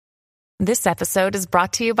This episode is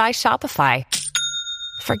brought to you by Shopify.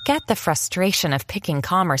 Forget the frustration of picking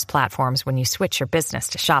commerce platforms when you switch your business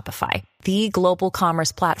to Shopify, the global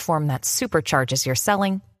commerce platform that supercharges your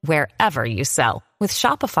selling wherever you sell. With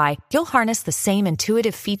Shopify, you'll harness the same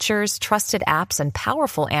intuitive features, trusted apps, and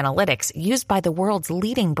powerful analytics used by the world's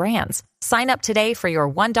leading brands. Sign up today for your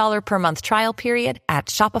 $1 per month trial period at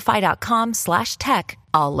shopify.com/tech,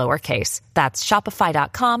 all lowercase. That's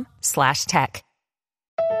shopify.com/tech.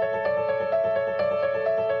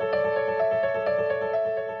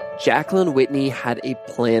 Jacqueline Whitney had a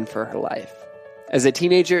plan for her life. As a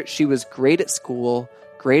teenager, she was great at school,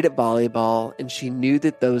 great at volleyball, and she knew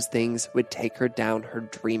that those things would take her down her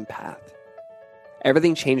dream path.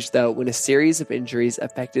 Everything changed, though, when a series of injuries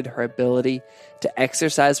affected her ability to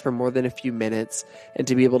exercise for more than a few minutes and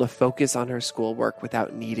to be able to focus on her schoolwork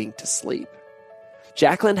without needing to sleep.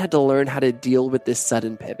 Jacqueline had to learn how to deal with this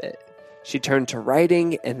sudden pivot. She turned to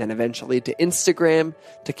writing and then eventually to Instagram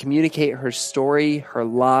to communicate her story, her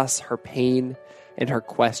loss, her pain, and her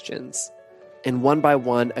questions. And one by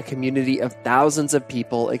one, a community of thousands of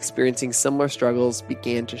people experiencing similar struggles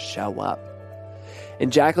began to show up.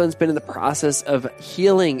 And Jacqueline's been in the process of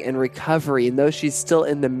healing and recovery, and though she's still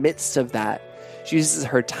in the midst of that, she uses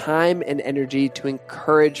her time and energy to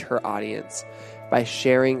encourage her audience by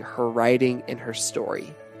sharing her writing and her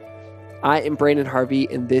story. I am Brandon Harvey,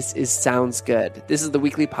 and this is Sounds Good. This is the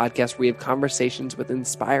weekly podcast where we have conversations with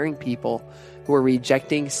inspiring people who are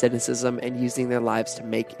rejecting cynicism and using their lives to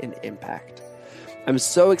make an impact. I'm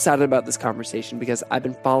so excited about this conversation because I've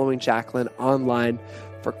been following Jacqueline online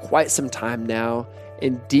for quite some time now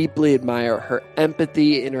and deeply admire her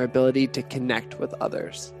empathy and her ability to connect with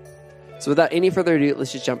others. So without any further ado,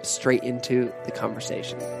 let's just jump straight into the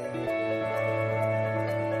conversation.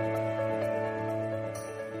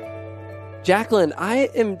 Jacqueline, I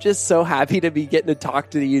am just so happy to be getting to talk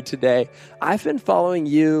to you today. I've been following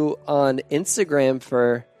you on Instagram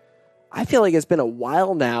for, I feel like it's been a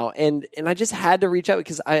while now, and I just had to reach out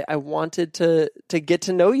because I wanted to get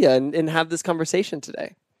to know you and have this conversation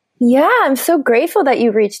today. Yeah, I'm so grateful that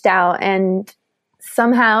you reached out and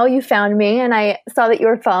somehow you found me and I saw that you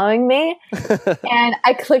were following me and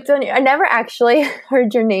I clicked on you. I never actually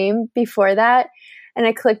heard your name before that, and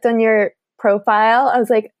I clicked on your profile. I was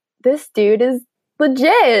like, this dude is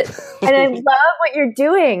legit. And I love what you're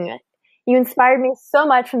doing. You inspired me so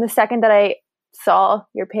much from the second that I saw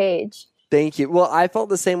your page. Thank you. Well, I felt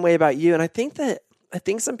the same way about you. And I think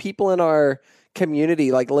some people in our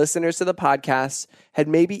community, like listeners to the podcast, had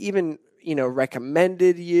maybe even,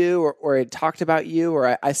 recommended you or had talked about you,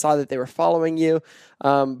 or I saw that they were following you.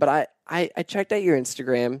 But I checked out your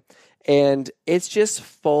Instagram, and it's just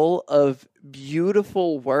full of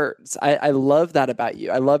beautiful words. I love that about you.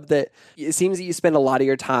 I love that it seems that you spend a lot of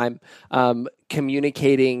your time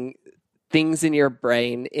communicating things in your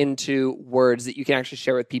brain into words that you can actually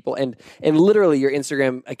share with people. And literally your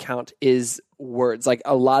Instagram account is words. Like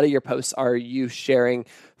a lot of your posts are you sharing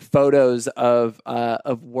photos of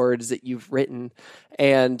words that you've written.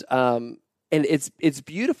 And it's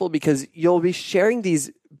beautiful because you'll be sharing these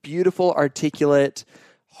beautiful, articulate,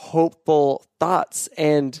 hopeful thoughts,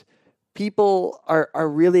 and people are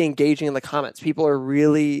really engaging in the comments. People are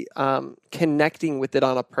really connecting with it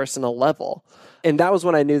on a personal level. And that was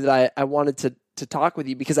when I knew that I wanted to talk with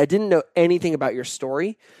you, because I didn't know anything about your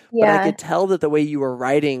story, but I could tell that the way you were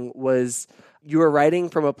writing was you were writing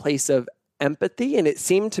from a place of empathy. And it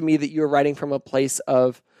seemed to me that you were writing from a place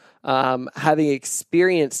of having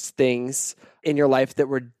experienced things in your life that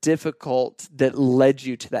were difficult that led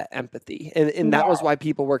you to that empathy. And that was why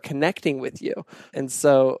people were connecting with you. And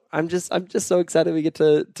so I'm just so excited we get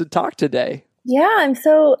to talk today. Yeah, I'm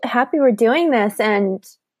so happy we're doing this. And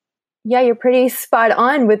yeah, you're pretty spot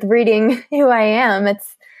on with reading who I am.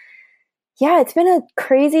 It's been a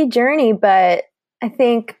crazy journey, but I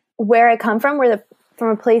think where I come from, from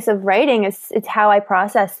a place of writing, it's how I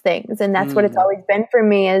process things. And that's what it's always been for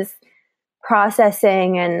me, is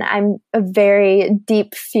processing. And I'm a very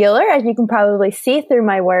deep feeler, as you can probably see through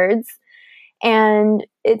my words. And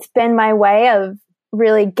it's been my way of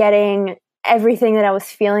really getting everything that I was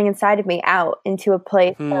feeling inside of me out into a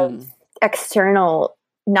place of external,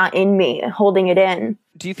 not in me, holding it in.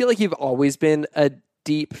 Do you feel like you've always been a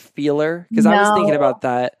deep feeler? Because I was thinking about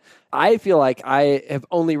that. I feel like I have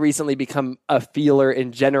only recently become a feeler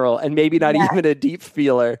in general, and maybe not even a deep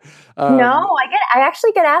feeler. I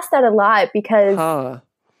actually get asked that a lot, because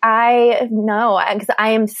because I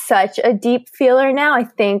am such a deep feeler now. I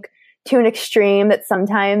think to an extreme that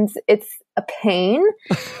sometimes it's a pain,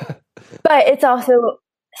 but it's also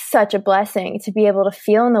such a blessing to be able to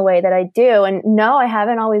feel in the way that I do. And no, I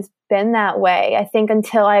haven't always been that way. I think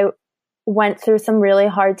until I went through some really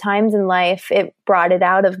hard times in life, it brought it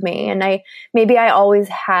out of me. And maybe I always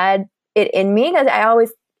had it in me because I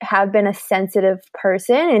always have been a sensitive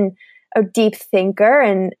person and a deep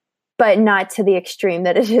thinker, but not to the extreme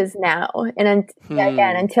that it is now. And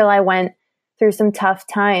again, until I went through some tough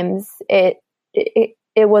times, it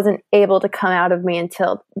wasn't able to come out of me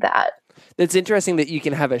until that. It's interesting that you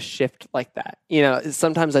can have a shift like that. You know,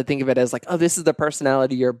 sometimes I think of it as like, oh, this is the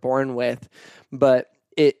personality you're born with, but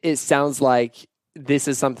it sounds like this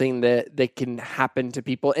is something that can happen to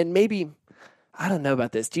people. And maybe, I don't know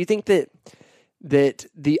about this. Do you think that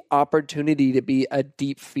the opportunity to be a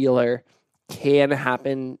deep feeler can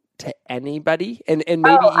happen to anybody? And maybe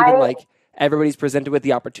like everybody's presented with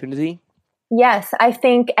the opportunity? Yes, I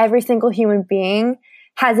think every single human being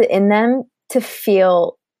has it in them to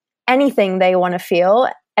feel anything they want to feel,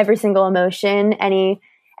 every single emotion,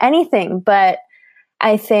 anything. But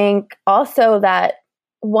I think also that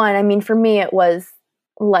for me, it was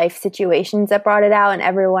life situations that brought it out, and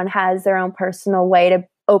everyone has their own personal way to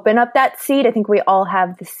open up that seed. I think we all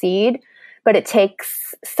have the seed, but it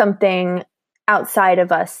takes something outside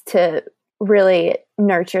of us to really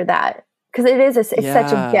nurture that. Because it's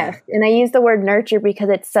such a gift. And I use the word nurture because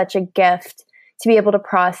it's such a gift to be able to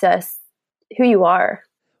process who you are.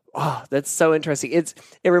 Oh, that's so interesting. It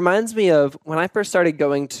reminds me of when I first started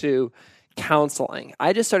going to counseling.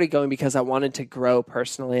 I just started going because I wanted to grow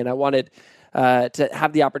personally, and I wanted to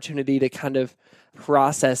have the opportunity to kind of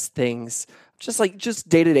process things, just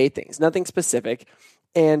day-to-day things, nothing specific.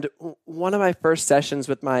 And one of my first sessions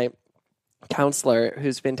with my counselor,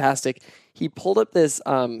 who's fantastic, he pulled up this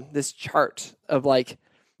chart of like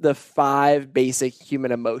the 5 basic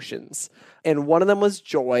human emotions. And one of them was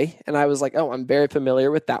joy. And I was like, oh, I'm very familiar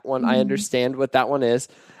with that one. I understand what that one is.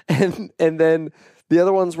 And then the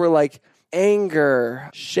other ones were like anger,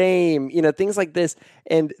 shame, things like this.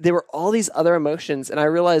 And there were all these other emotions. And I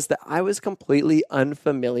realized that I was completely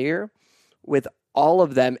unfamiliar with all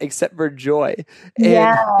of them except for joy.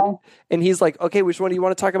 And he's like, okay, which one do you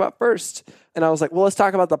want to talk about first? And I was like, well, let's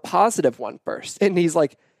talk about the positive one first. And he's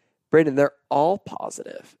like, Brandon, they're all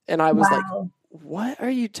positive. And I was like, what are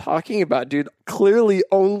you talking about, dude? Clearly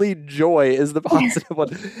only joy is the positive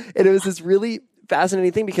one. And it was this really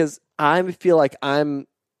fascinating thing because I feel like I'm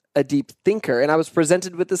a deep thinker. And I was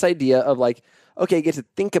presented with this idea of like, okay, I get to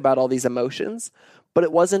think about all these emotions. But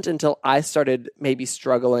it wasn't until I started maybe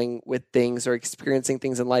struggling with things or experiencing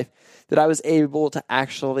things in life that I was able to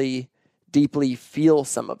actually deeply feel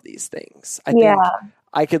some of these things. I think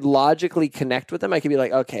I could logically connect with them. I could be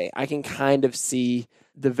like, okay, I can kind of see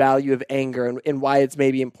the value of anger and why it's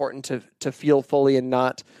maybe important to feel fully and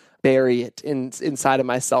not bury it inside of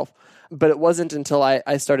myself. But it wasn't until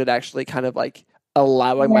I started actually kind of like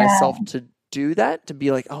allowing myself to do that, to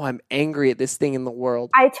be like, oh, I'm angry at this thing in the world.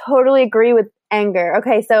 I totally agree with anger.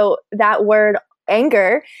 Okay, so that word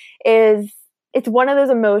anger it's one of those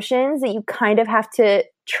emotions that you kind of have to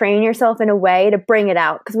train yourself in a way to bring it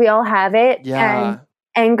out because we all have it. Yeah. And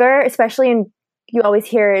anger, especially you always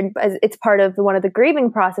hear it as it's part of one of the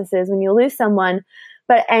grieving processes when you lose someone.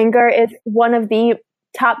 But anger is one of the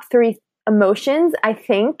top 3 emotions, I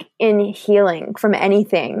think, in healing from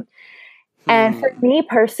anything. And for me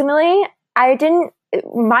personally,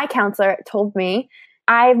 my counselor told me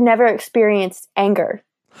I've never experienced anger.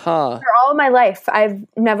 For all of my life, I've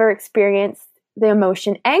never experienced the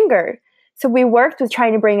emotion anger. So we worked with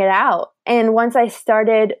trying to bring it out. And once I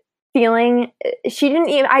started feeling,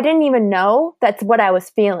 I didn't even know that's what I was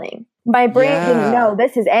feeling. My brain didn't know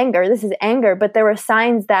this is anger, but there were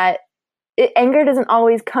signs that anger doesn't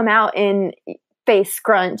always come out in face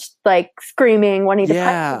scrunched, like screaming, wanting to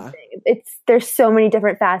punch something. There's so many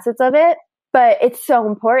different facets of it, but it's so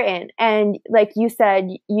important. And like you said,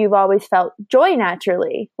 you've always felt joy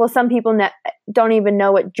naturally. Well, some people don't even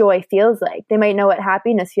know what joy feels like. They might know what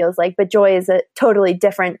happiness feels like, but joy is a totally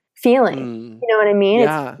different feeling. You know what I mean?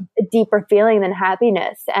 Yeah. It's a deeper feeling than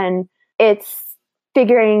happiness. And it's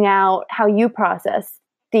figuring out how you process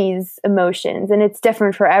these emotions. And it's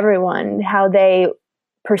different for everyone, how they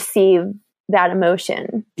perceive that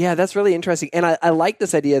emotion. Yeah, that's really interesting. And I like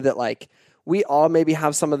this idea that like we all maybe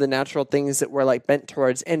have some of the natural things that we're like bent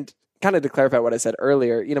towards. And kind of to clarify what I said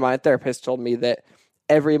earlier, my therapist told me that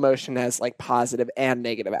every emotion has like positive and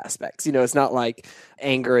negative aspects. It's not like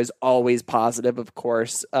anger is always positive, of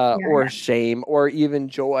course, or shame or even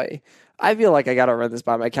joy. I feel like I got to run this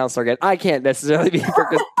by my counselor again. I can't necessarily be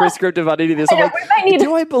prescriptive on any of this. I'm like,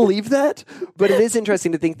 do I believe that? But it is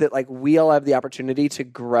interesting to think that like we all have the opportunity to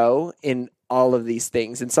grow in all of these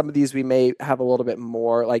things. And some of these we may have a little bit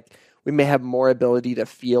more, like we may have more ability to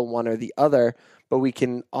feel one or the other, but we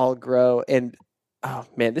can all grow. And Oh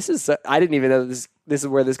man, this is I didn't even know this is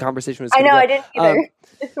where this conversation was I gonna know, go. I didn't either.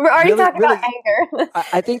 We're already really- talking really- about anger.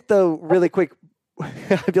 I think though, really quick, I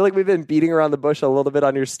feel like we've been beating around the bush a little bit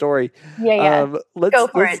on your story. Yeah. Let's Go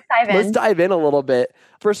for it. Dive in. Let's dive in a little bit.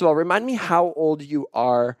 First of all, remind me how old you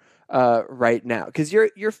are right now, because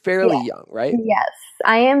you're fairly young, right? Yes.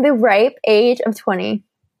 I am the ripe age of 20.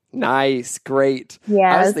 Nice, great. I was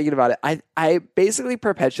Yes. thinking about it. I basically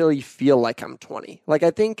perpetually feel like I'm 20. Like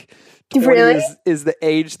I think 20 Really? is the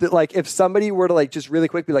age that, like, if somebody were to like just really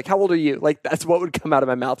quick be like, "How old are you?" Like that's what would come out of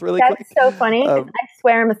my mouth really quick. That's so funny. 'Cause I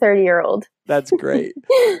swear I'm a 30-year-old. That's great.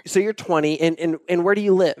 So you're 20, and where do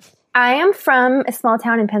you live? I am from a small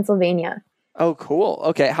town in Pennsylvania. Oh, cool.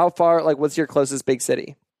 Okay, how far? Like, what's your closest big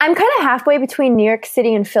city? I'm kind of halfway between New York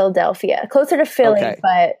City and Philadelphia, closer to Philly, Okay.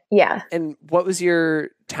 but yeah, And what was your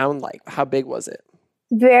town like? How big was it?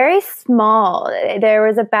 very small. There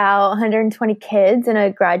was about 120 kids in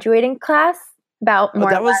a graduating class, about Oh, more.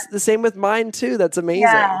 that or was less. the same with mine too. That's amazing.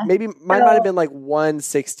 Yeah. Maybe mine might have been like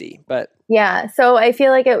 160, but Yeah, so I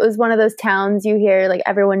feel like it was one of those towns you hear like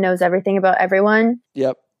everyone knows everything about everyone.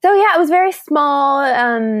 yep. So yeah, it was very small,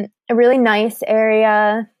 a really nice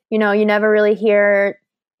area. You know, you never really hear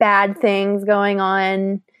bad things going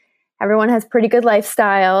on. Everyone has pretty good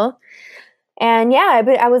lifestyle. And yeah,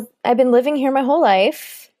 I've been living here my whole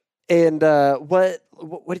life. And what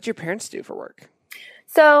did your parents do for work?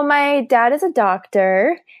 So my dad is a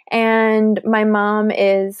doctor and my mom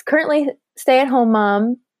is currently stay-at-home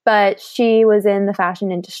mom, but she was in the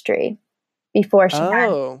fashion industry before she had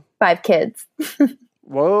Oh, 5 kids.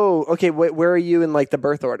 whoa. Okay, where are you in like the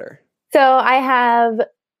birth order? So I have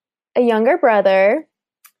a younger brother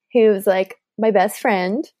who's like my best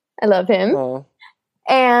friend. I love him. Oh,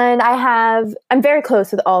 And I'm very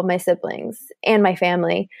close with all of my siblings and my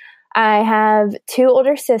family. I have 2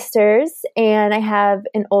 older sisters and I have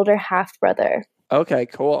an older half brother. okay,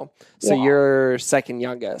 cool. So Yeah. you're second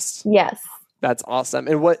youngest. Yes. That's awesome.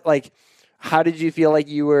 And how did you feel like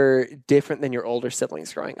you were different than your older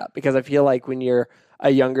siblings growing up? Because I feel like when you're a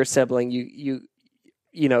younger sibling, you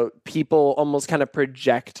know, people almost kind of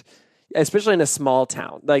project, especially in a small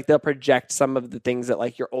town, like they'll project some of the things that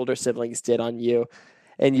like your older siblings did on you.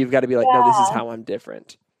 And you've got to be like, no, this is how I'm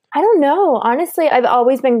different. I don't know. Honestly, I've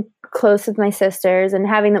always been close with my sisters and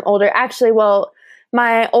having them older. Actually, well,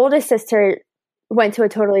 my oldest sister went to a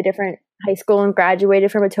totally different high school and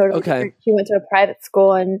graduated from a totally Okay. different. She went to a private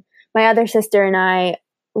school, and my other sister and I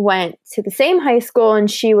went to the same high school,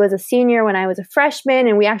 and she was a senior when I was a freshman,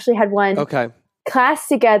 and we actually had one Okay. class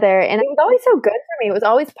together, and it was always so good for me. It was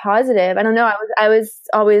always positive. I don't know. I was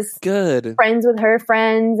always Good. friends with her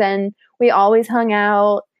friends, and we always hung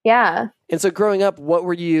out. Yeah. And so growing up, what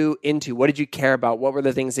were you into? What did you care about? What were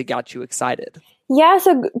the things that got you excited? Yeah,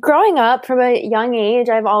 so growing up from a young age,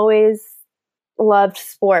 I've always loved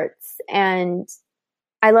sports and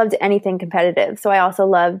I loved anything competitive. So I also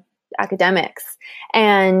loved academics,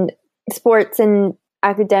 and sports and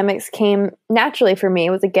academics came naturally for me.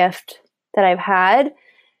 It was a gift that I've had.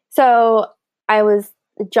 So I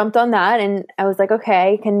jumped on that and I was like,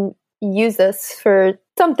 okay, I can use this for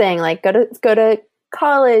something, like go to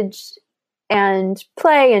college and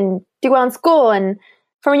play and do well in school. And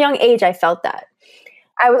from a young age, I felt that.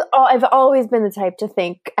 I've always been the type to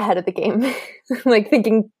think ahead of the game, like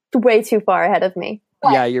thinking way too far ahead of me.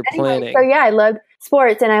 Yeah, you're planning. So yeah, I loved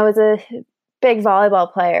sports and I was a big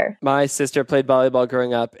volleyball player. My sister played volleyball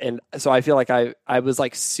growing up, and so I feel like I was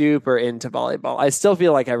like super into volleyball. I still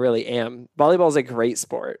feel like I really am. Volleyball is a great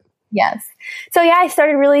sport. Yes. So yeah, I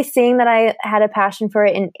started really seeing that I had a passion for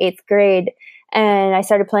it in 8th grade, and I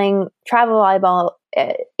started playing travel volleyball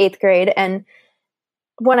at 8th grade. And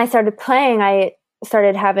when I started playing, I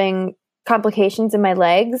started having complications in my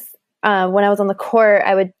legs. When I was on the court,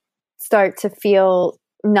 I would start to feel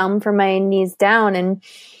numb from my knees down, and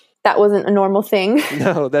that wasn't a normal thing.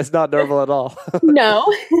 No, that's not normal at all. No.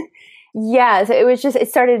 Yeah, so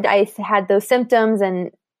I had those symptoms,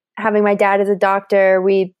 and having my dad as a doctor,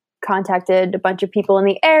 we contacted a bunch of people in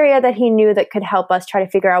the area that he knew that could help us try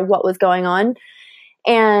to figure out what was going on.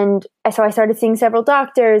 And so I started seeing several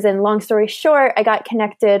doctors, and long story short, I got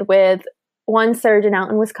connected with one surgeon out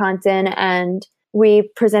in Wisconsin, and we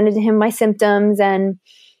presented to him my symptoms, and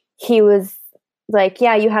he was like,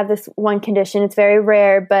 yeah, you have this one condition. It's very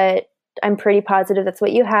rare, but I'm pretty positive that's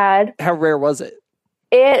what you had. How rare was it?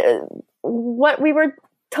 What we were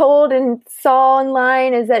told and saw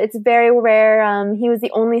online is that it's very rare. He was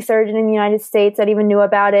the only surgeon in the United States that even knew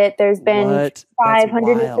about it. There's been What? That's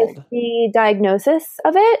 550 diagnoses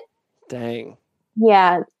of it. Dang.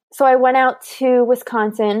 Yeah. So I went out to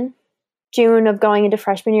Wisconsin June of going into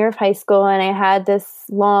freshman year of high school, and I had this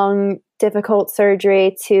long, difficult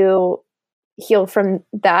surgery to heal from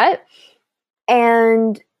that.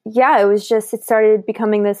 And yeah, it started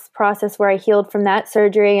becoming this process where I healed from that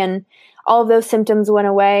surgery, and all of those symptoms went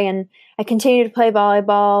away. And I continued to play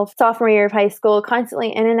volleyball sophomore year of high school,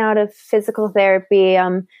 constantly in and out of physical therapy.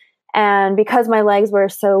 And because my legs were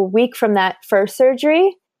so weak from that first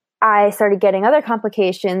surgery, I started getting other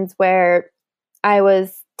complications where I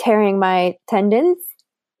was tearing my tendons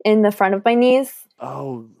in the front of my knees.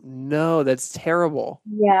 Oh, no, that's terrible.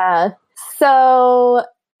 Yeah. So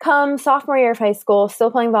come sophomore year of high school,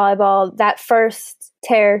 still playing volleyball, that first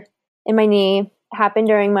tear in my knee happened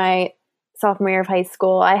during my sophomore year of high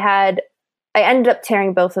school. I ended up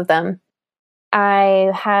tearing both of them.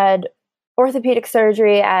 I had orthopedic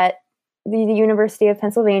surgery at the University of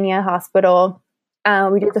Pennsylvania hospital.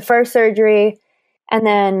 We did the first surgery, and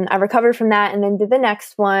then I recovered from that and then did the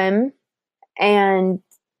next one. And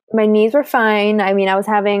my knees were fine. I mean, I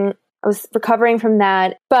was recovering from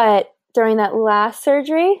that. But during that last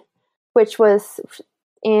surgery, which was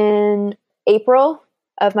in April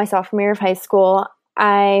of my sophomore year of high school,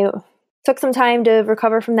 I took some time to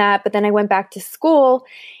recover from that. But then I went back to school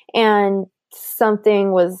and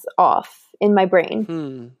something was off in my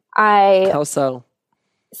brain. How so?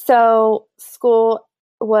 So school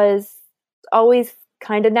was always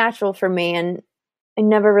kind of natural for me, and I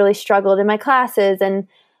never really struggled in my classes. And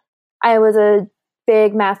I was a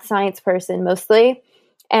big math science person mostly.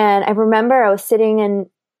 And I remember I was sitting in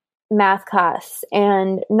math class,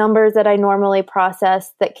 and numbers that I normally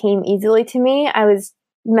processed that came easily to me, I was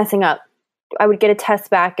messing up. I would get a test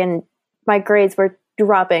back and my grades were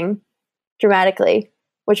dropping dramatically,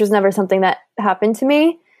 which was never something that happened to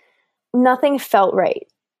me. Nothing felt right.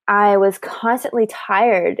 I was constantly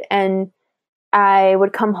tired, and I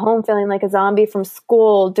would come home feeling like a zombie from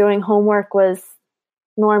school. Doing homework was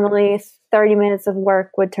normally 30 minutes of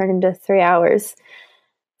work would turn into 3 hours.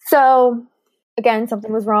 So again,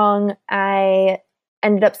 something was wrong. I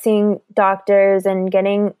ended up seeing doctors and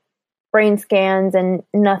getting brain scans, and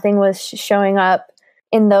nothing was showing up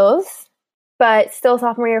in those. But still,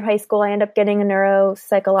 sophomore year of high school, I ended up getting a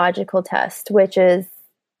neuropsychological test, which is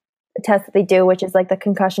a test that they do, which is like the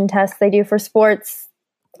concussion test they do for sports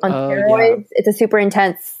on steroids. Yeah. It's a super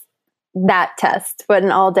intense, that test, but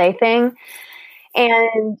an all-day thing.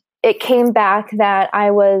 And it came back that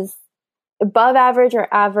I was above average or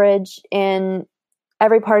average in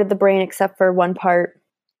every part of the brain except for one part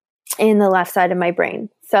in the left side of my brain.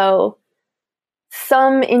 So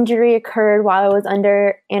some injury occurred while I was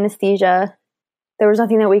under anesthesia. There was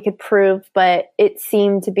nothing that we could prove, but it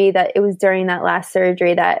seemed to be that it was during that last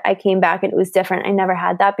surgery that I came back and it was different. I never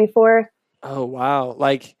had that before. Oh, wow.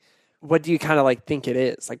 Like, what do you kind of like think it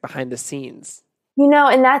is, like behind the scenes? You know,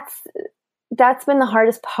 and that's been the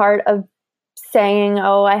hardest part of saying,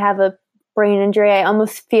 oh, I have a brain injury. I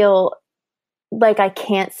almost feel like I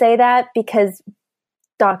can't say that because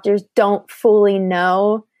doctors don't fully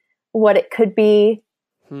know what it could be.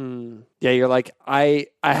 Yeah, you're like, I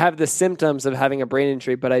have the symptoms of having a brain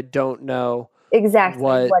injury, but I don't know exactly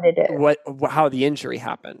what it is. How the injury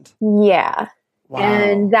happened. Yeah. Wow.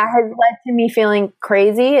 And that has led to me feeling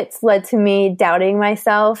crazy. It's led to me doubting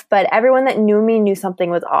myself, but everyone that knew me knew something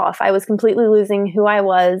was off. I was completely losing who I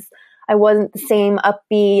was. I wasn't the same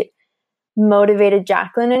upbeat, motivated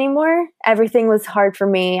Jacqueline anymore. Everything was hard for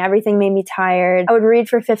me. Everything made me tired. I would read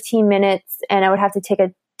for 15 minutes and I would have to take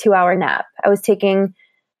a 2-hour nap. I was taking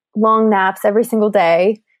long naps every single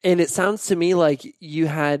day. And it sounds to me like you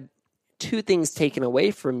had two things taken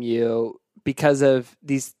away from you because of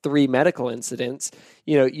these 3 medical incidents.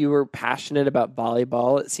 You know, you were passionate about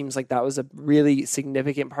volleyball. It seems like that was a really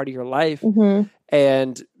significant part of your life. Mm-hmm.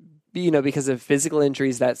 And, you know, because of physical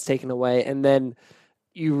injuries, that's taken away. And then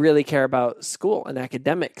you really care about school and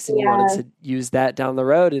academics, and you wanted to use that down the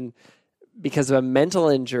road. And because of a mental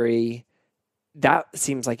injury, that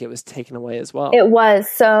seems like it was taken away as well. It was.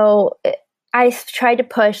 So I tried to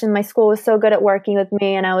push, and my school was so good at working with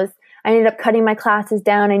me, and I ended up cutting my classes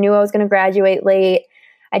down. I knew I was going to graduate late.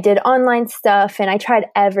 I did online stuff and I tried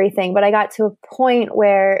everything, but I got to a point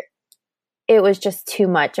where it was just too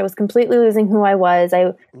much. I was completely losing who I was.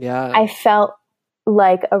 I felt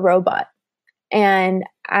like a robot. And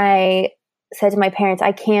I said to my parents,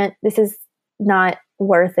 this is not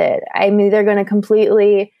worth it. I'm either going to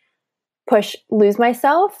completely lose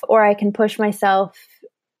myself, or I can push myself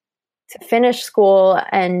to finish school.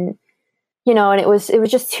 And, you know, and it was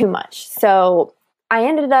just too much. So I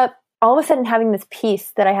ended up all of a sudden having this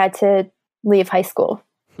peace that I had to leave high school.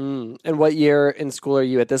 And what year in school are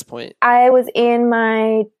you at this point? I was in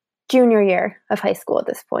my junior year of high school at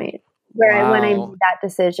this point. when I made that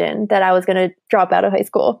decision that I was going to drop out of high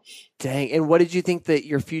school. Dang. And what did you think that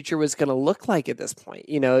your future was going to look like at this point?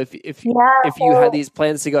 You know, if you had these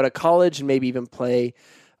plans to go to college and maybe even play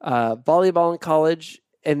volleyball in college,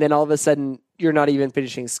 and then all of a sudden you're not even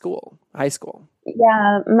finishing high school.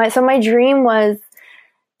 Yeah. My dream was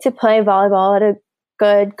to play volleyball at a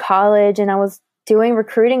good college, and I was doing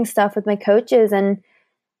recruiting stuff with my coaches, and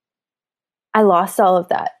I lost all of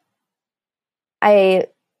that. I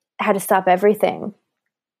had to stop everything,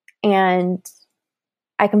 and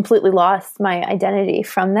I completely lost my identity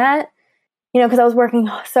from that, because I was working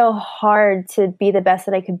so hard to be the best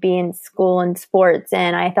that I could be in school and sports.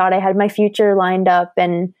 And I thought I had my future lined up,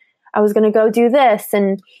 and I was going to go do this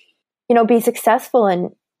and, be successful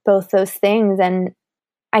in both those things. And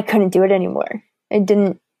I couldn't do it anymore. I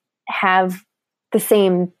didn't have the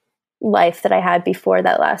same life that I had before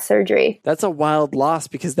that last surgery. That's a wild loss,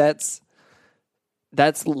 because that's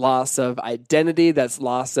loss of identity. That's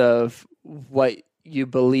loss of what you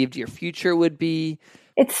believed your future would be.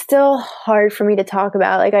 It's still hard for me to talk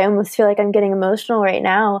about. Like, I almost feel like I'm getting emotional right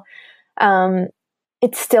now.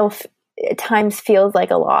 It still at times feels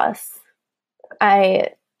like a loss.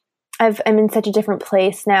 I'm in such a different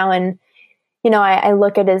place now. And, I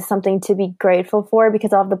look at it as something to be grateful for,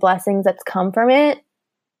 because all of the blessings that's come from it.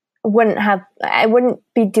 I wouldn't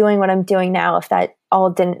be doing what I'm doing now if that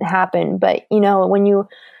all didn't happen. But, when you,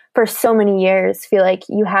 for so many years, feel like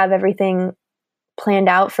you have everything planned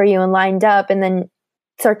out for you and lined up, and then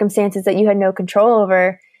circumstances that you had no control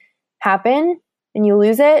over happen and you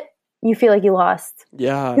lose it, you feel like you lost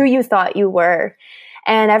who you thought you were.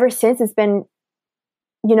 And ever since, it's been,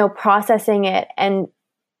 processing it and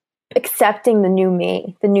accepting the new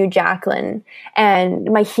me, the new Jacqueline. And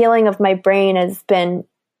my healing of my brain has been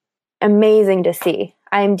amazing to see.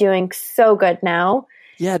 I'm doing so good now.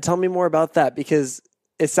 Yeah, tell me more about that, because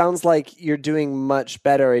it sounds like you're doing much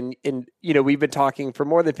better. And we've been talking for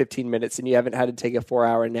more than 15 minutes and you haven't had to take a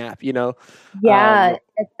 4-hour nap, Yeah,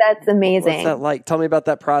 that's amazing. What's that like? Tell me about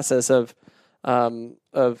that process of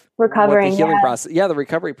recovering. The healing process. Yeah, the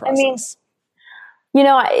recovery process.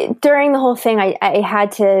 During the whole thing, I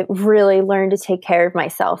had to really learn to take care of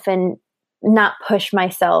myself and not push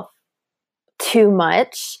myself too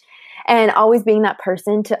much, and always being that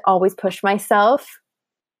person to always push myself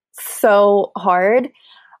so hard.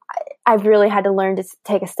 I've really had to learn to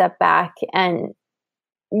take a step back. And,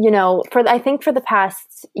 I think for the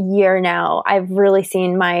past year now, I've really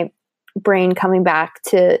seen my brain coming back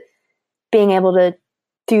to being able to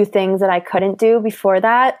do things that I couldn't do before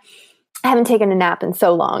that. I haven't taken a nap in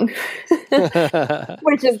so long,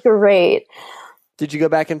 which is great. Did you go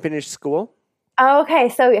back and finish school? Oh, okay.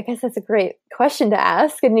 So I guess that's a great question to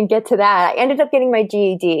ask, and to get to that. I ended up getting my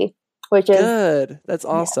GED, which is good. That's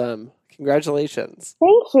awesome. Yeah. Congratulations.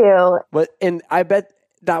 Thank you. And I bet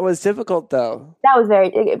that was difficult, though. That was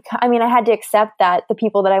I had to accept that the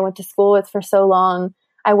people that I went to school with for so long,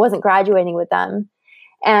 I wasn't graduating with them.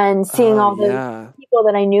 And seeing all the people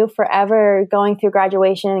that I knew forever going through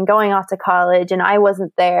graduation and going off to college, and I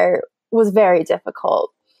wasn't there, was very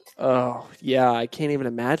difficult. Oh, yeah. I can't even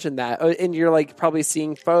imagine that. Oh, and you're like probably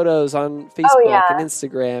seeing photos on Facebook and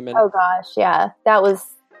Instagram. And oh, gosh. Yeah. That was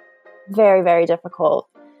very, very difficult.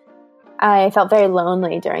 I felt very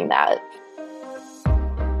lonely during that.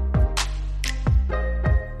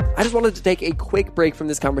 I just wanted to take a quick break from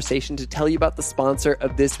this conversation to tell you about the sponsor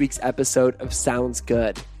of this week's episode of Sounds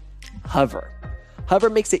Good, Hover.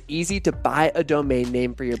 Hover makes it easy to buy a domain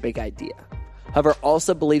name for your big idea. Hover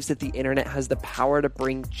also believes that the internet has the power to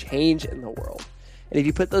bring change in the world. And if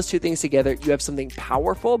you put those two things together, you have something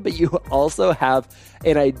powerful, but you also have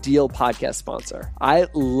an ideal podcast sponsor. I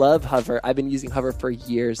love Hover. I've been using Hover for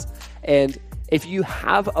years. And if you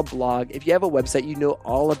have a blog, if you have a website, you know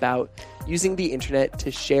all about using the internet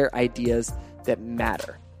to share ideas that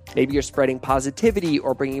matter. Maybe you're spreading positivity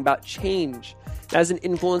or bringing about change. As an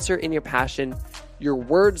influencer in your passion, your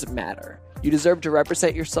words matter. You deserve to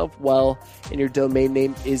represent yourself well, and your domain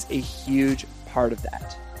name is a huge part of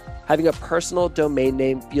that. Having a personal domain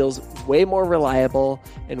name feels way more reliable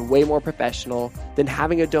and way more professional than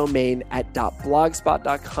having a domain at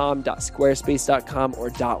 .blogspot.com, .squarespace.com, or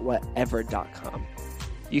 .whatever.com.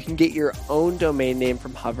 You can get your own domain name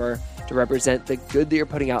from Hover to represent the good that you're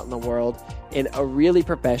putting out in the world in a really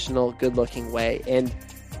professional, good-looking way. And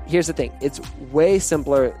here's the thing, it's way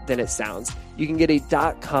simpler than it sounds. You can get a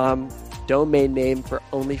 .com domain name for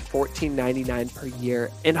only $14.99 per year,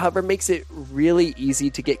 and Hover makes it really easy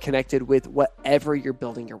to get connected with whatever you're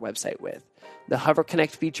building your website with. The Hover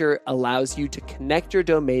Connect feature allows you to connect your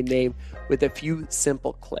domain name with a few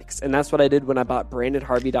simple clicks, and that's what I did when I bought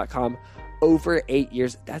BrandonHarvey.com over 8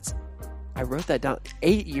 years. That's I wrote that down.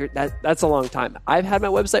 8 years. That's a long time. I've had my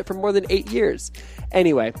website for more than 8 years.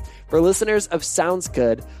 Anyway, for listeners of Sounds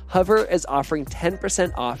Good, Hover is offering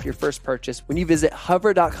 10% off your first purchase when you visit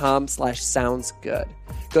hover.com/soundsgood.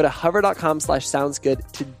 Go to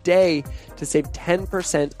hover.com/soundsgood today to save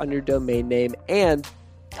 10% on your domain name and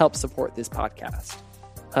help support this podcast.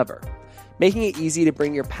 Hover, making it easy to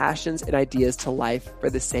bring your passions and ideas to life for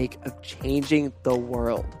the sake of changing the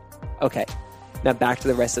world. Okay, now back to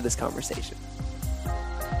the rest of this conversation.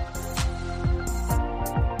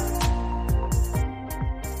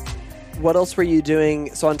 What else were you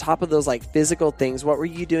doing? So on top of those like physical things, what were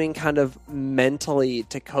you doing kind of mentally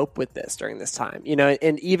to cope with this during this time? You know,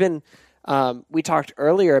 and even we talked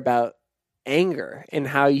earlier about anger and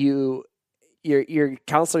how your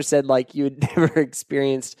counselor said like you had never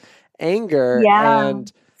experienced anger. Yeah.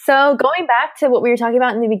 And so going back to what we were talking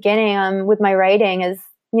about in the beginning with my writing is,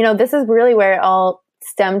 you know, this is really where it all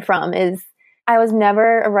stemmed from. Is I was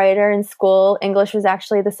never a writer in school. English was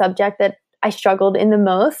actually the subject that I struggled in the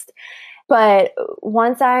most. But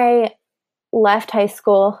once I left high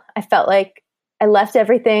school, I felt like I left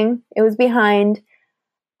everything. It was behind.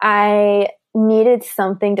 I needed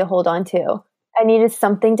something to hold on to. I needed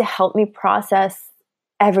something to help me process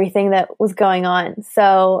everything that was going on.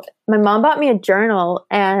 So my mom bought me a journal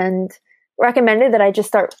and recommended that I just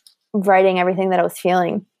start writing everything that I was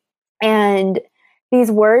feeling. And these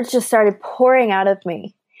words just started pouring out of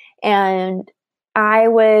me. And I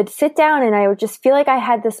would sit down and I would just feel like I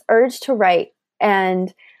had this urge to write.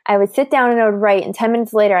 And I would sit down and I would write. And 10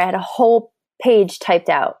 minutes later, I had a whole page typed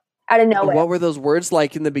out of nowhere. What were those words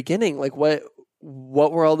like in the beginning? Like what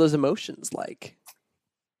were all those emotions like?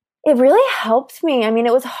 It really helped me. I mean,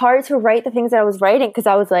 it was hard to write the things that I was writing because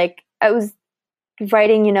I was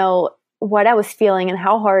writing, you know, what I was feeling and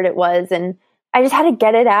how hard it was. And I just had to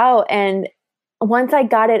get it out. And once I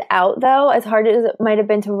got it out, though, as hard as it might have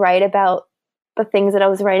been to write about the things that I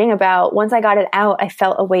was writing about, once I got it out, I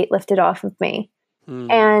felt a weight lifted off of me.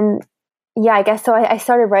 And yeah, I guess so. I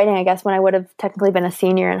started writing, I guess, when I would have technically been a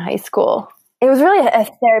senior in high school. It was really a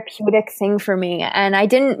therapeutic thing for me. And I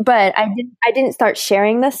didn't start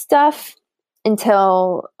sharing this stuff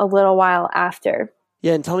until a little while after.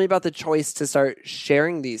 Yeah. And tell me about the choice to start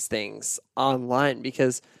sharing these things online,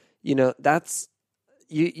 because, you know, that's,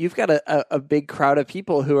 you've got a big crowd of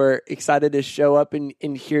people who are excited to show up and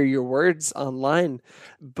hear your words online,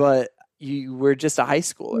 but you were just a high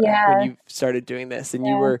schooler when you started doing this, and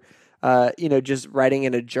you were, you know, just writing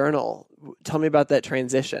in a journal. Tell me about that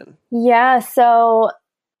transition. Yeah. So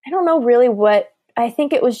I don't know really I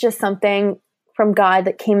think it was just something from God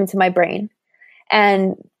that came into my brain.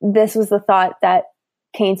 And this was the thought that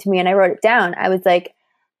came to me, and I wrote it down. I was like,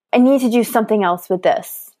 I need to do something else with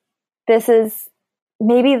this.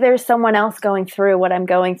 Maybe there's someone else going through what I'm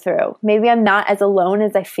going through. Maybe I'm not as alone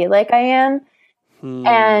as I feel like I am.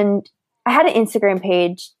 And I had an Instagram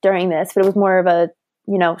page during this, but it was more of a,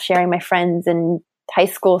 you know, sharing my friends and high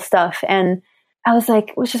school stuff. And I was like,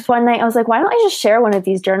 it was just one night, I was like, why don't I just share one of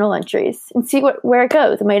these journal entries and see where it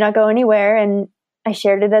goes? It might not go anywhere. And I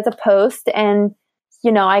shared it as a post, and,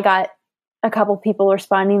 you know, I got a couple people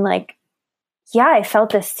responding like, yeah, I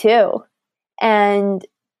felt this too. And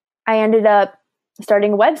I ended up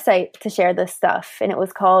starting a website to share this stuff, and it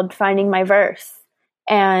was called Finding My Verse.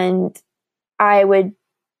 And every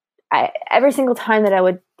single time that I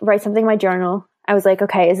would write something in my journal, I was like,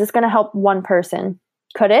 okay, is this going to help one person?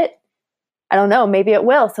 Could it? I don't know. Maybe it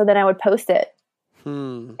will. So then I would post it.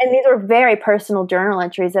 And these were very personal journal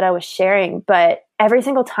entries that I was sharing. But every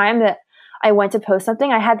single time that I went to post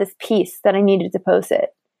something, I had this piece that I needed to post it.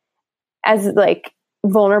 As like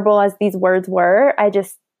vulnerable as these words were, I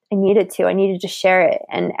needed to share it.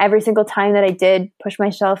 And every single time that I did push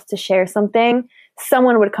myself to share something,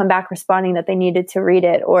 someone would come back responding that they needed to read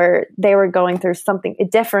it, or they were going through something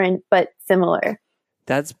different but similar.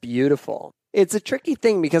 That's beautiful. It's a tricky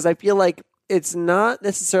thing because I feel like it's not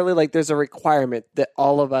necessarily like there's a requirement that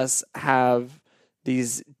all of us have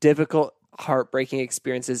these difficult, heartbreaking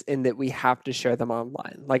experiences and that we have to share them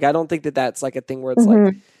online. Like, I don't think that that's like a thing where it's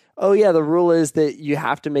like, oh yeah, the rule is that you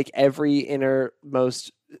have to make every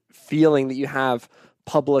innermost feeling that you have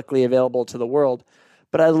publicly available to the world.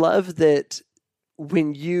 But I love that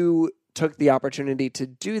when you took the opportunity to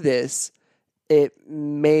do this, it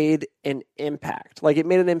made an impact. Like, it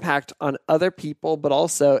made an impact on other people, but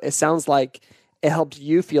also it sounds like it helped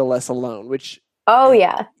you feel less alone, which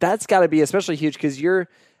that's got to be especially huge because you're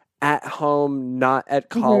at home, not at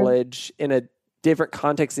college, in a different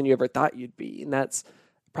context than you ever thought you'd be. And that's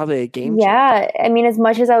probably a game changer. Yeah. I mean, as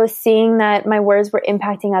much as I was seeing that my words were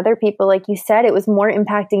impacting other people, like you said, it was more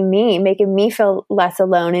impacting me, making me feel less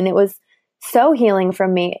alone. And it was so healing for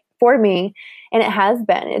me. And it has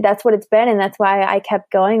been. That's what it's been. And that's why I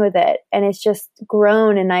kept going with it. And it's just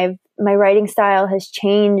grown, and my writing style has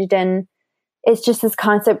changed. And it's just this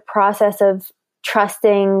constant process of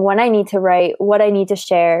trusting when I need to write, what I need to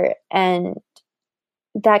share, and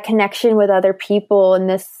that connection with other people. And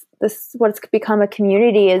this what's become a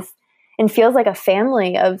community is, and feels like a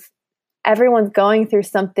family of everyone's going through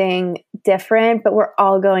something different, but we're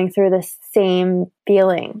all going through the same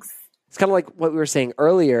feelings. It's kind of like what we were saying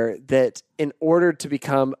earlier, that in order to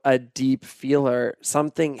become a deep feeler,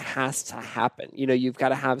 something has to happen. You know, you've got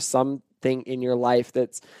to have something in your life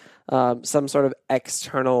that's some sort of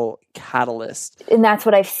external catalyst. And that's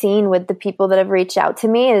what I've seen with the people that have reached out to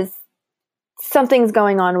me, is something's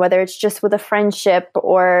going on, whether it's just with a friendship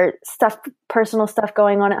or personal stuff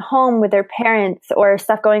going on at home with their parents, or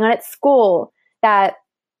stuff going on at school that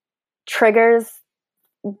triggers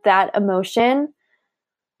that emotion.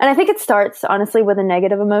 And I think it starts, honestly, with a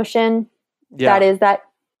negative emotion. Yeah. That is that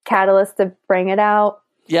catalyst to bring it out.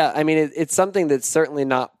 Yeah, I mean, it's something that's certainly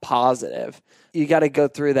not positive. You got to go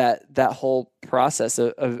through that whole process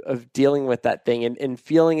of dealing with that thing and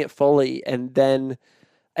feeling it fully. And then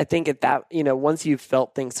I think at that, you know, once you've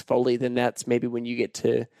felt things fully, then that's maybe when you get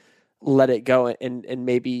to let it go and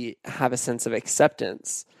maybe have a sense of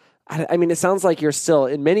acceptance. I mean, it sounds like you're still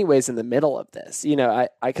in many ways in the middle of this, you know,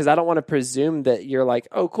 because I don't want to presume that you're like,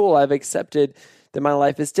 oh, cool, I've accepted that my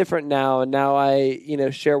life is different now. And now I, you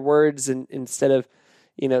know, share words instead of,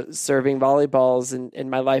 you know, serving volleyballs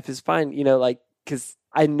and my life is fine, you know, like, because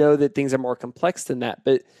I know that things are more complex than that.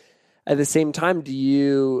 But at the same time,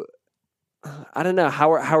 I don't know,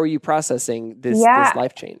 how are you processing this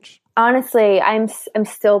life change? Honestly, I'm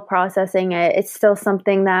still processing it. It's still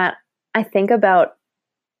something that I think about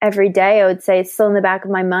every day. I would say it's still in the back of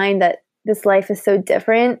my mind that this life is so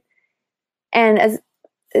different. And as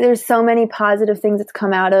there's so many positive things that's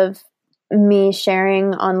come out of me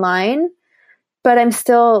sharing online, but I'm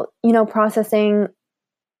still, you know, processing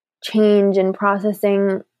change and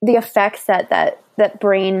processing the effects that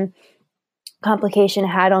brain complication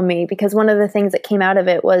had on me. Because one of the things that came out of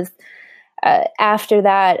it was after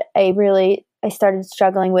that, I started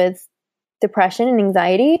struggling with depression and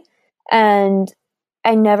anxiety, and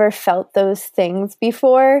I never felt those things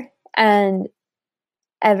before. And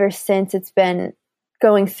ever since, it's been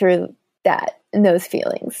going through that and those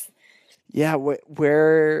feelings. Yeah.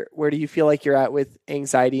 Where do you feel like you're at with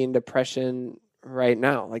anxiety and depression right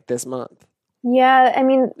now, like this month? Yeah. I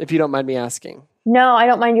mean, if you don't mind me asking. No, I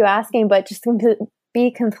don't mind you asking, but just to be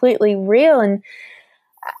completely real. And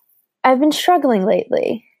I've been struggling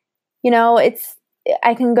lately. You know,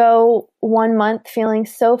 I can go 1 month feeling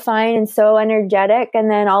so fine and so energetic, and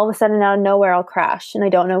then all of a sudden out of nowhere I'll crash, and I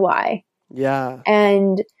don't know why. Yeah.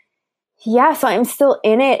 And yeah, so I'm still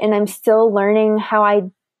in it, and I'm still learning how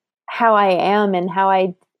I am and how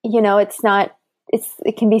I, you know, it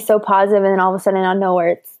can be so positive, and then all of a sudden out of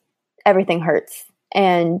nowhere everything hurts,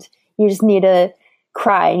 and you just need to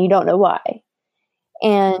cry and you don't know why.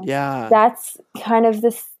 And that's kind of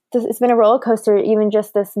this, it's been a roller coaster even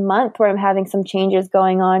just this month, where I'm having some changes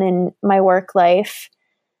going on in my work life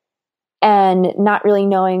and not really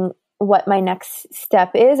knowing what my next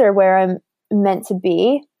step is or where I'm meant to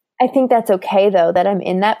be. I think that's okay, though, that I'm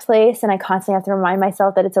in that place, and I constantly have to remind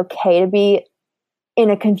myself that it's okay to be in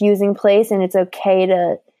a confusing place, and it's okay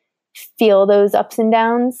to feel those ups and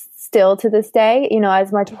downs still to this day. You know,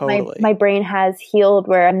 as much as my brain has healed,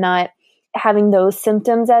 where I'm not having those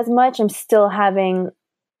symptoms as much, I'm still having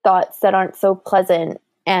thoughts that aren't so pleasant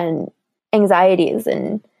and anxieties,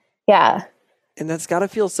 and yeah. And that's got to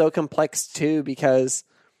feel so complex too, because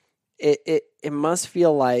it must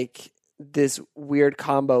feel like this weird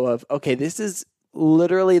combo of, okay, this is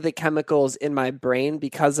literally the chemicals in my brain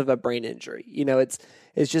because of a brain injury. You know, it's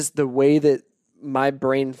just the way that my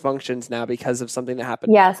brain functions now because of something that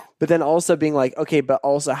happened. Yes. But then also being like, okay, but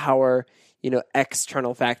also how are, you know,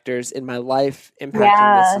 external factors in my life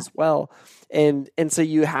impacting this as well? And so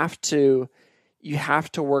you have to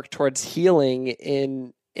work towards healing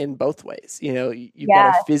in both ways. You know, you've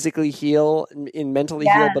got to physically heal and mentally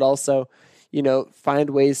heal, but also, you know, find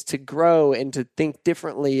ways to grow and to think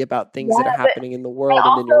differently about things that are happening in the world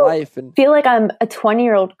and in your life. And feel like I'm a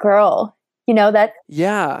 20-year-old girl. You know, that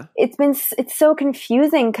it's so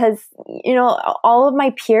confusing because, you know, all of my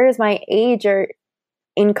peers my age are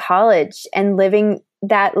in college and living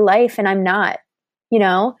that life, and I'm not. You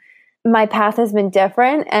know, my path has been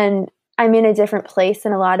different, and I'm in a different place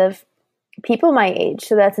than a lot of people my age.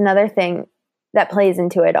 So that's another thing that plays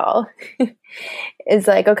into it all. Is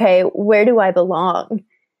like, okay, where do I belong?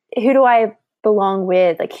 Who do I belong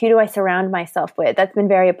with? Like, who do I surround myself with? That's been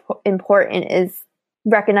very important, is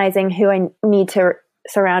recognizing who I need to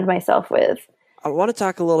surround myself with. I want to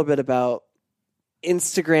talk a little bit about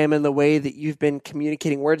Instagram and the way that you've been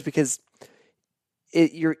communicating words, because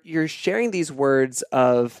you're sharing these words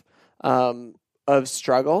of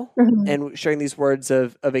struggle Mm-hmm. and sharing these words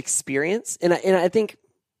of experience. And I think,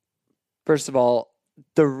 first of all,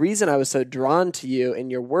 the reason I was so drawn to you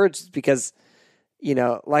and your words is because, you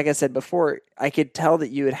know, like I said before, I could tell that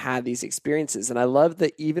you had had these experiences. And I love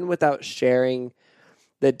that even without sharing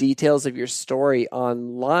the details of your story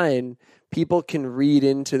online, people can read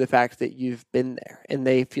into the fact that you've been there and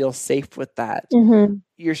they feel safe with that. Mm-hmm.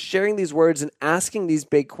 You're sharing these words and asking these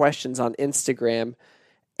big questions on Instagram.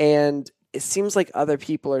 And it seems like other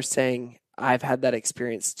people are saying, I've had that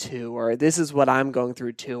experience too, or this is what I'm going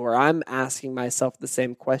through too, or I'm asking myself the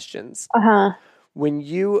same questions. Uh-huh. When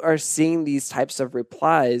you are seeing these types of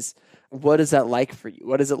replies, what is that like for you?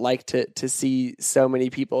 What is it like to see so many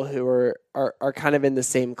people who are kind of in the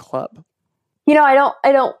same club? You know,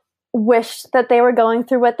 I don't wish that they were going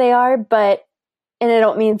through what they are, but, and I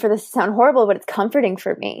don't mean for this to sound horrible, but it's comforting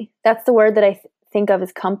for me. That's the word that I think of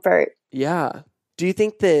as comfort. Yeah. Do you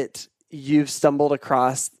think that you've stumbled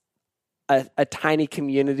across a tiny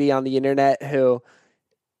community on the internet who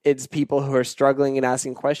it's people who are struggling and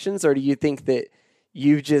asking questions? Or do you think that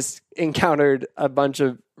you've just encountered a bunch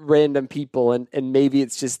of random people and maybe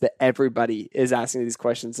it's just that everybody is asking these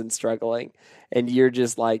questions and struggling, and you're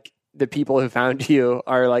just like, the people who found you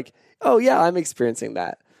are like, oh yeah, I'm experiencing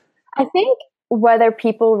that? I think whether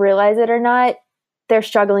people realize it or not, they're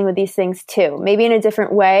struggling with these things too, maybe in a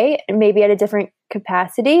different way, maybe at a different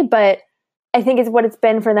capacity. But I think it's what it's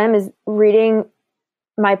been for them is reading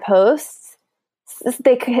my posts.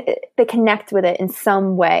 They connect with it in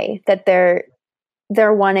some way, that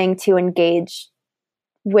they're wanting to engage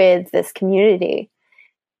with this community.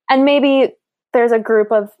 And maybe there's a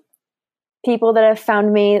group of people that have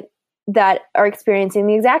found me that are experiencing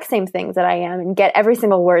the exact same things that I am and get every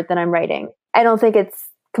single word that I'm writing. I don't think it's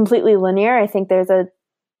completely linear. I think there's a,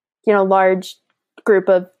 you know, large group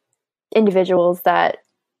of individuals that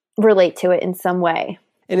relate to it in some way.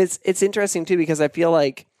 And it's interesting too, because I feel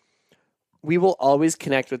like we will always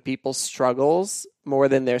connect with people's struggles more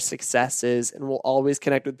than their successes, and we'll always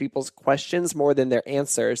connect with people's questions more than their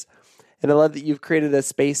answers. And I love that you've created a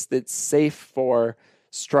space that's safe for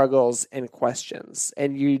struggles and questions,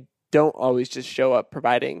 and you don't always just show up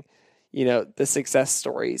providing, you know, the success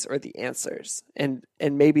stories or the answers. And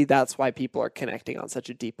maybe that's why people are connecting on such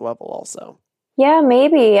a deep level also. Yeah,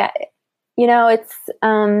 maybe. You know, it's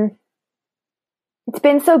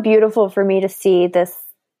been so beautiful for me to see the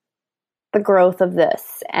growth of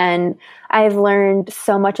this. And I've learned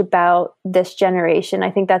so much about this generation.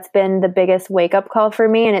 I think that's been the biggest wake-up call for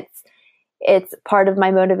me. And it's part of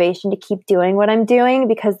my motivation to keep doing what I'm doing,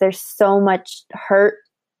 because there's so much hurt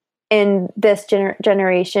in this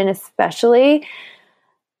generation, especially,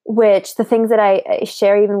 which the things that I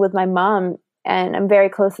share even with my mom, and I'm very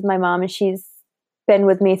close with my mom, and she's been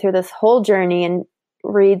with me through this whole journey and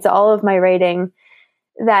reads all of my writing,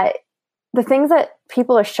 that the things that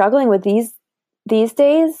people are struggling with these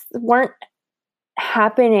days weren't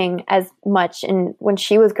happening as much when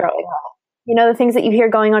she was growing up. You know, the things that you hear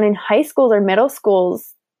going on in high schools or middle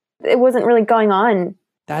schools, it wasn't really going on.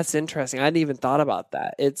 That's interesting. I hadn't even thought about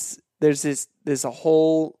that. There's a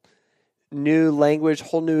whole new language,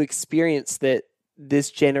 whole new experience that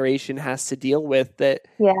this generation has to deal with that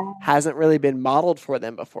hasn't really been modeled for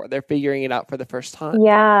them before. They're figuring it out for the first time.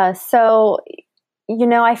 Yeah. So, you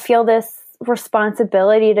know, I feel this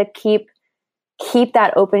responsibility to keep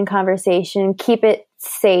that open conversation, keep it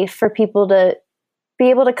safe for people to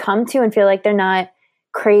be able to come to and feel like they're not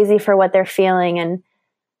crazy for what they're feeling, and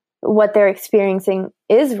what they're experiencing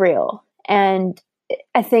is real. And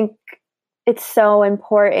I think it's so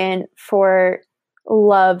important for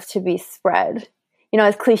love to be spread. You know,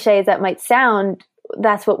 as cliche as that might sound,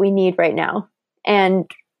 that's what we need right now. And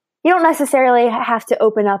you don't necessarily have to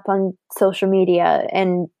open up on social media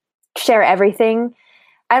and share everything.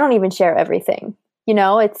 I don't even share everything. You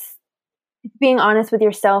know, it's being honest with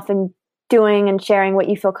yourself and doing and sharing what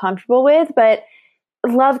you feel comfortable with. But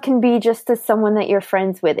love can be just as someone that you're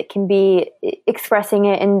friends with. It can be expressing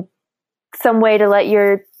it in some way to let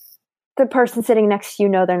the person sitting next to you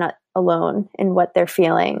know they're not alone in what they're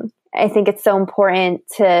feeling. I think it's so important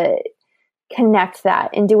to connect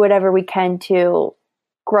that and do whatever we can to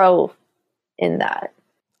grow in that.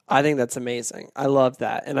 I think that's amazing. I love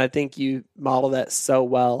that. And I think you model that so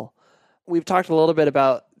well. We've talked a little bit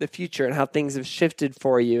about the future and how things have shifted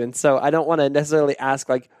for you. And so I don't want to necessarily ask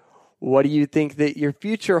like what do you think that your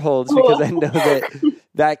future holds? Because I know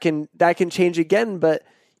that can change again. But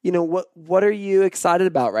what are you excited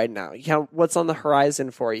about right now? What's on the horizon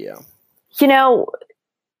for you?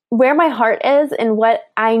 Where my heart is and what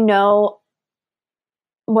I know,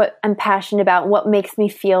 what I'm passionate about, what makes me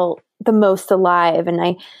feel the most alive,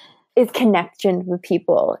 is connection with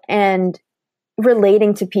people and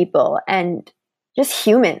relating to people and just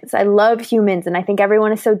humans. I love humans, and I think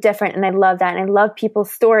everyone is so different, and I love that, and I love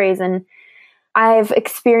people's stories. And I've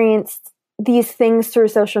experienced these things through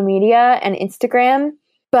social media and Instagram,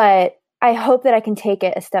 but I hope that I can take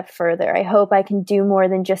it a step further. I hope I can do more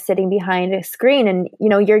than just sitting behind a screen. And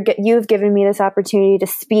you've given me this opportunity to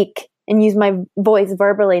speak and use my voice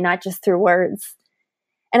verbally, not just through words.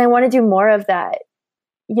 And I want to do more of that.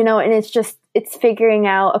 And it's figuring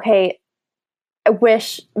out, okay, I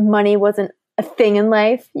wish money wasn't a thing in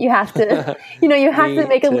life. You have to, you have to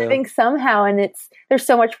make a living somehow. And there's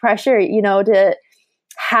so much pressure, to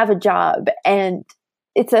have a job. And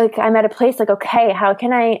it's like, I'm at a place like, okay, how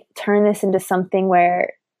can I turn this into something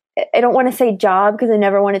where I don't want to say job because I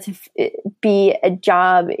never want it to be a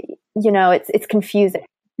job. It's confusing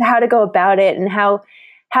how to go about it. And how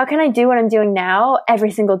can I do what I'm doing now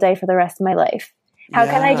every single day for the rest of my life? How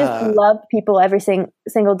can I just love people every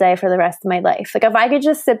single day for the rest of my life? Like if I could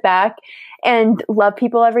just sit back and love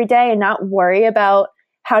people every day and not worry about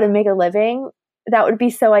how to make a living, that would be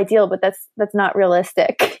so ideal, but that's not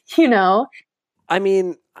realistic, I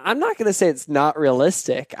mean, I'm not going to say it's not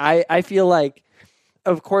realistic. I feel like,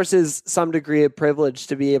 of course, is some degree of privilege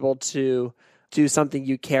to be able to do something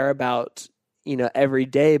you care about, every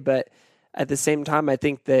day. But at the same time, I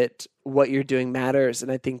think that what you're doing matters,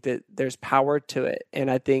 and I think that there's power to it.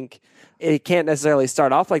 And I think it can't necessarily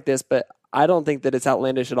start off like this, but I don't think that it's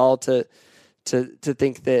outlandish at all to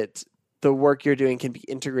think that the work you're doing can be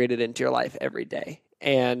integrated into your life every day.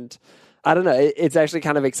 And I don't know, it's actually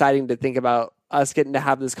kind of exciting to think about us getting to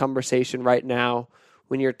have this conversation right now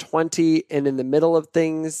when you're 20 and in the middle of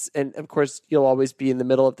things. And of course, you'll always be in the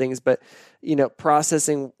middle of things, but,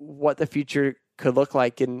 processing what the future could look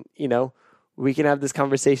like. And, we can have this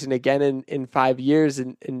conversation again in 5 years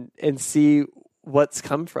and see what's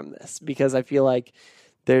come from this, because I feel like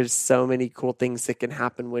there's so many cool things that can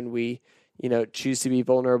happen when we, choose to be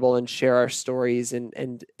vulnerable and share our stories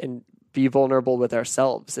and be vulnerable with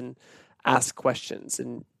ourselves and ask questions.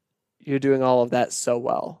 And you're doing all of that so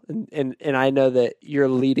well. And I know that you're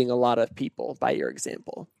leading a lot of people by your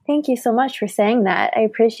example. Thank you so much for saying that. I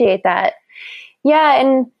appreciate that. Yeah.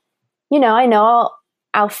 And, I know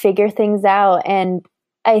I'll figure things out, and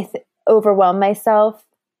I overwhelm myself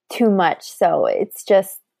too much. So it's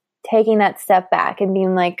just taking that step back and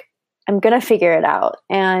being like, I'm going to figure it out.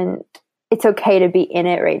 And it's okay to be in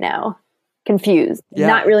it right now, confused,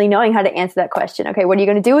 not really knowing how to answer that question. Okay, what are you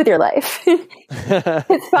going to do with your life?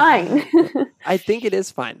 It's fine. I think it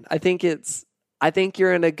is fine. I think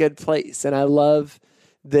you're in a good place. And I love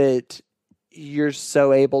that you're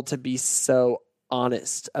so able to be so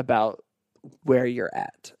honest about where you're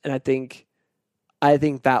at. And I think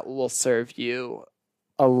that will serve you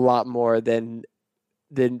a lot more than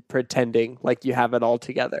pretending like you have it all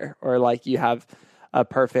together, or like you have a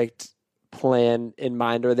perfect plan in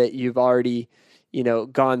mind, or that you've already,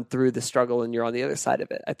 gone through the struggle and you're on the other side of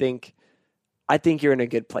it. I think you're in a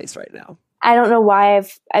good place right now. I don't know why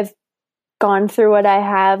I've gone through what I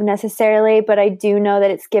have necessarily, but I do know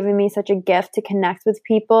that it's given me such a gift to connect with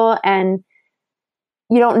people. And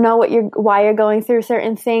you don't know why you're going through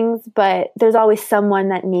certain things, but there's always someone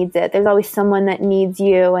that needs it. There's always someone that needs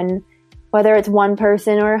you. And whether it's one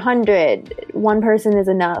person or 100, one person is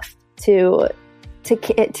enough to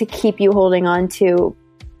keep you holding on to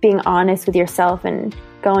being honest with yourself and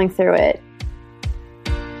going through it.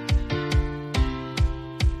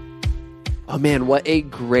 Oh man, what a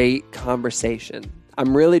great conversation.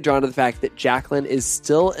 I'm really drawn to the fact that Jacqueline is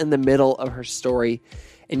still in the middle of her story,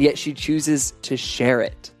 and yet she chooses to share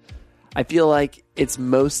it. I feel like it's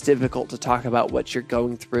most difficult to talk about what you're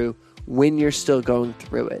going through when you're still going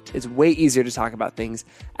through it. It's way easier to talk about things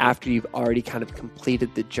after you've already kind of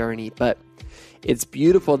completed the journey, but it's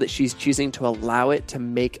beautiful that she's choosing to allow it to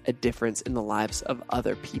make a difference in the lives of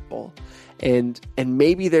other people. And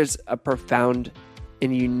maybe there's a profound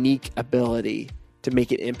and unique ability to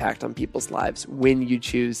make an impact on people's lives when you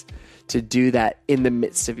choose to do that in the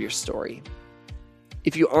midst of your story.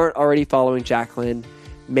 If you aren't already following Jacqueline,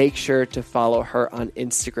 make sure to follow her on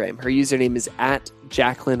Instagram. Her username is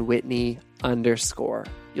 @JacquelineWhitney_.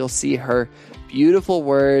 You'll see her beautiful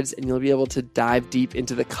words, and you'll be able to dive deep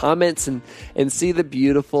into the comments and see the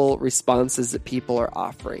beautiful responses that people are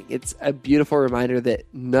offering. It's a beautiful reminder that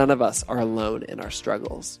none of us are alone in our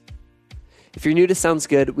struggles. If you're new to Sounds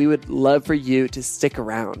Good, we would love for you to stick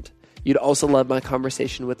around. You'd also love my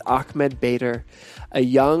conversation with Ahmed Bader, a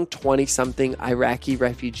young 20-something Iraqi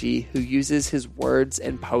refugee who uses his words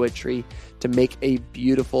and poetry to make a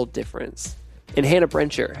beautiful difference. And Hannah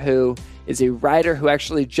Brencher, who is a writer who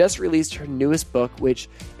actually just released her newest book, which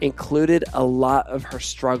included a lot of her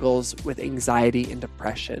struggles with anxiety and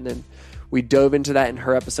depression. And we dove into that in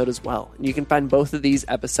her episode as well. And you can find both of these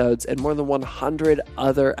episodes and more than 100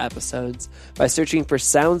 other episodes by searching for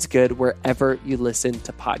Sounds Good wherever you listen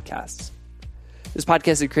to podcasts. This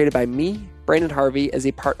podcast is created by me, Brandon Harvey, as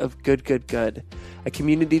a part of Good, Good, Good, a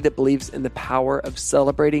community that believes in the power of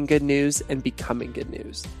celebrating good news and becoming good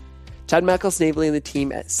news. Chad Michael-Snavely and the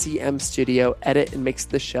team at CM Studio edit and mix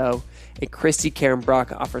the show, and Christy Karen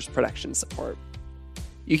Brock offers production support.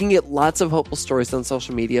 You can get lots of hopeful stories on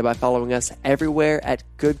social media by following us everywhere at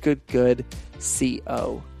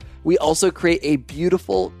GoodGoodGoodCO. We also create a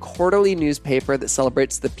beautiful quarterly newspaper that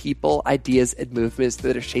celebrates the people, ideas, and movements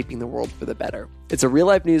that are shaping the world for the better. It's a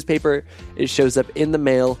real-life newspaper. It shows up in the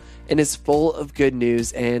mail and is full of good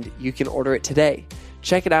news, and you can order it today.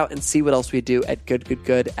 Check it out and see what else we do at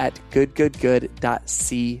GoodGoodGood at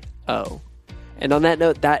goodgoodgood.co. And on that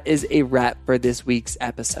note, that is a wrap for this week's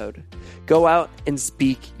episode. Go out and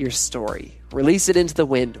speak your story. Release it into the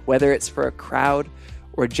wind, whether it's for a crowd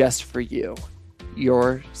or just for you.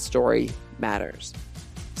 Your story matters.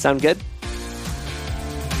 Sound good?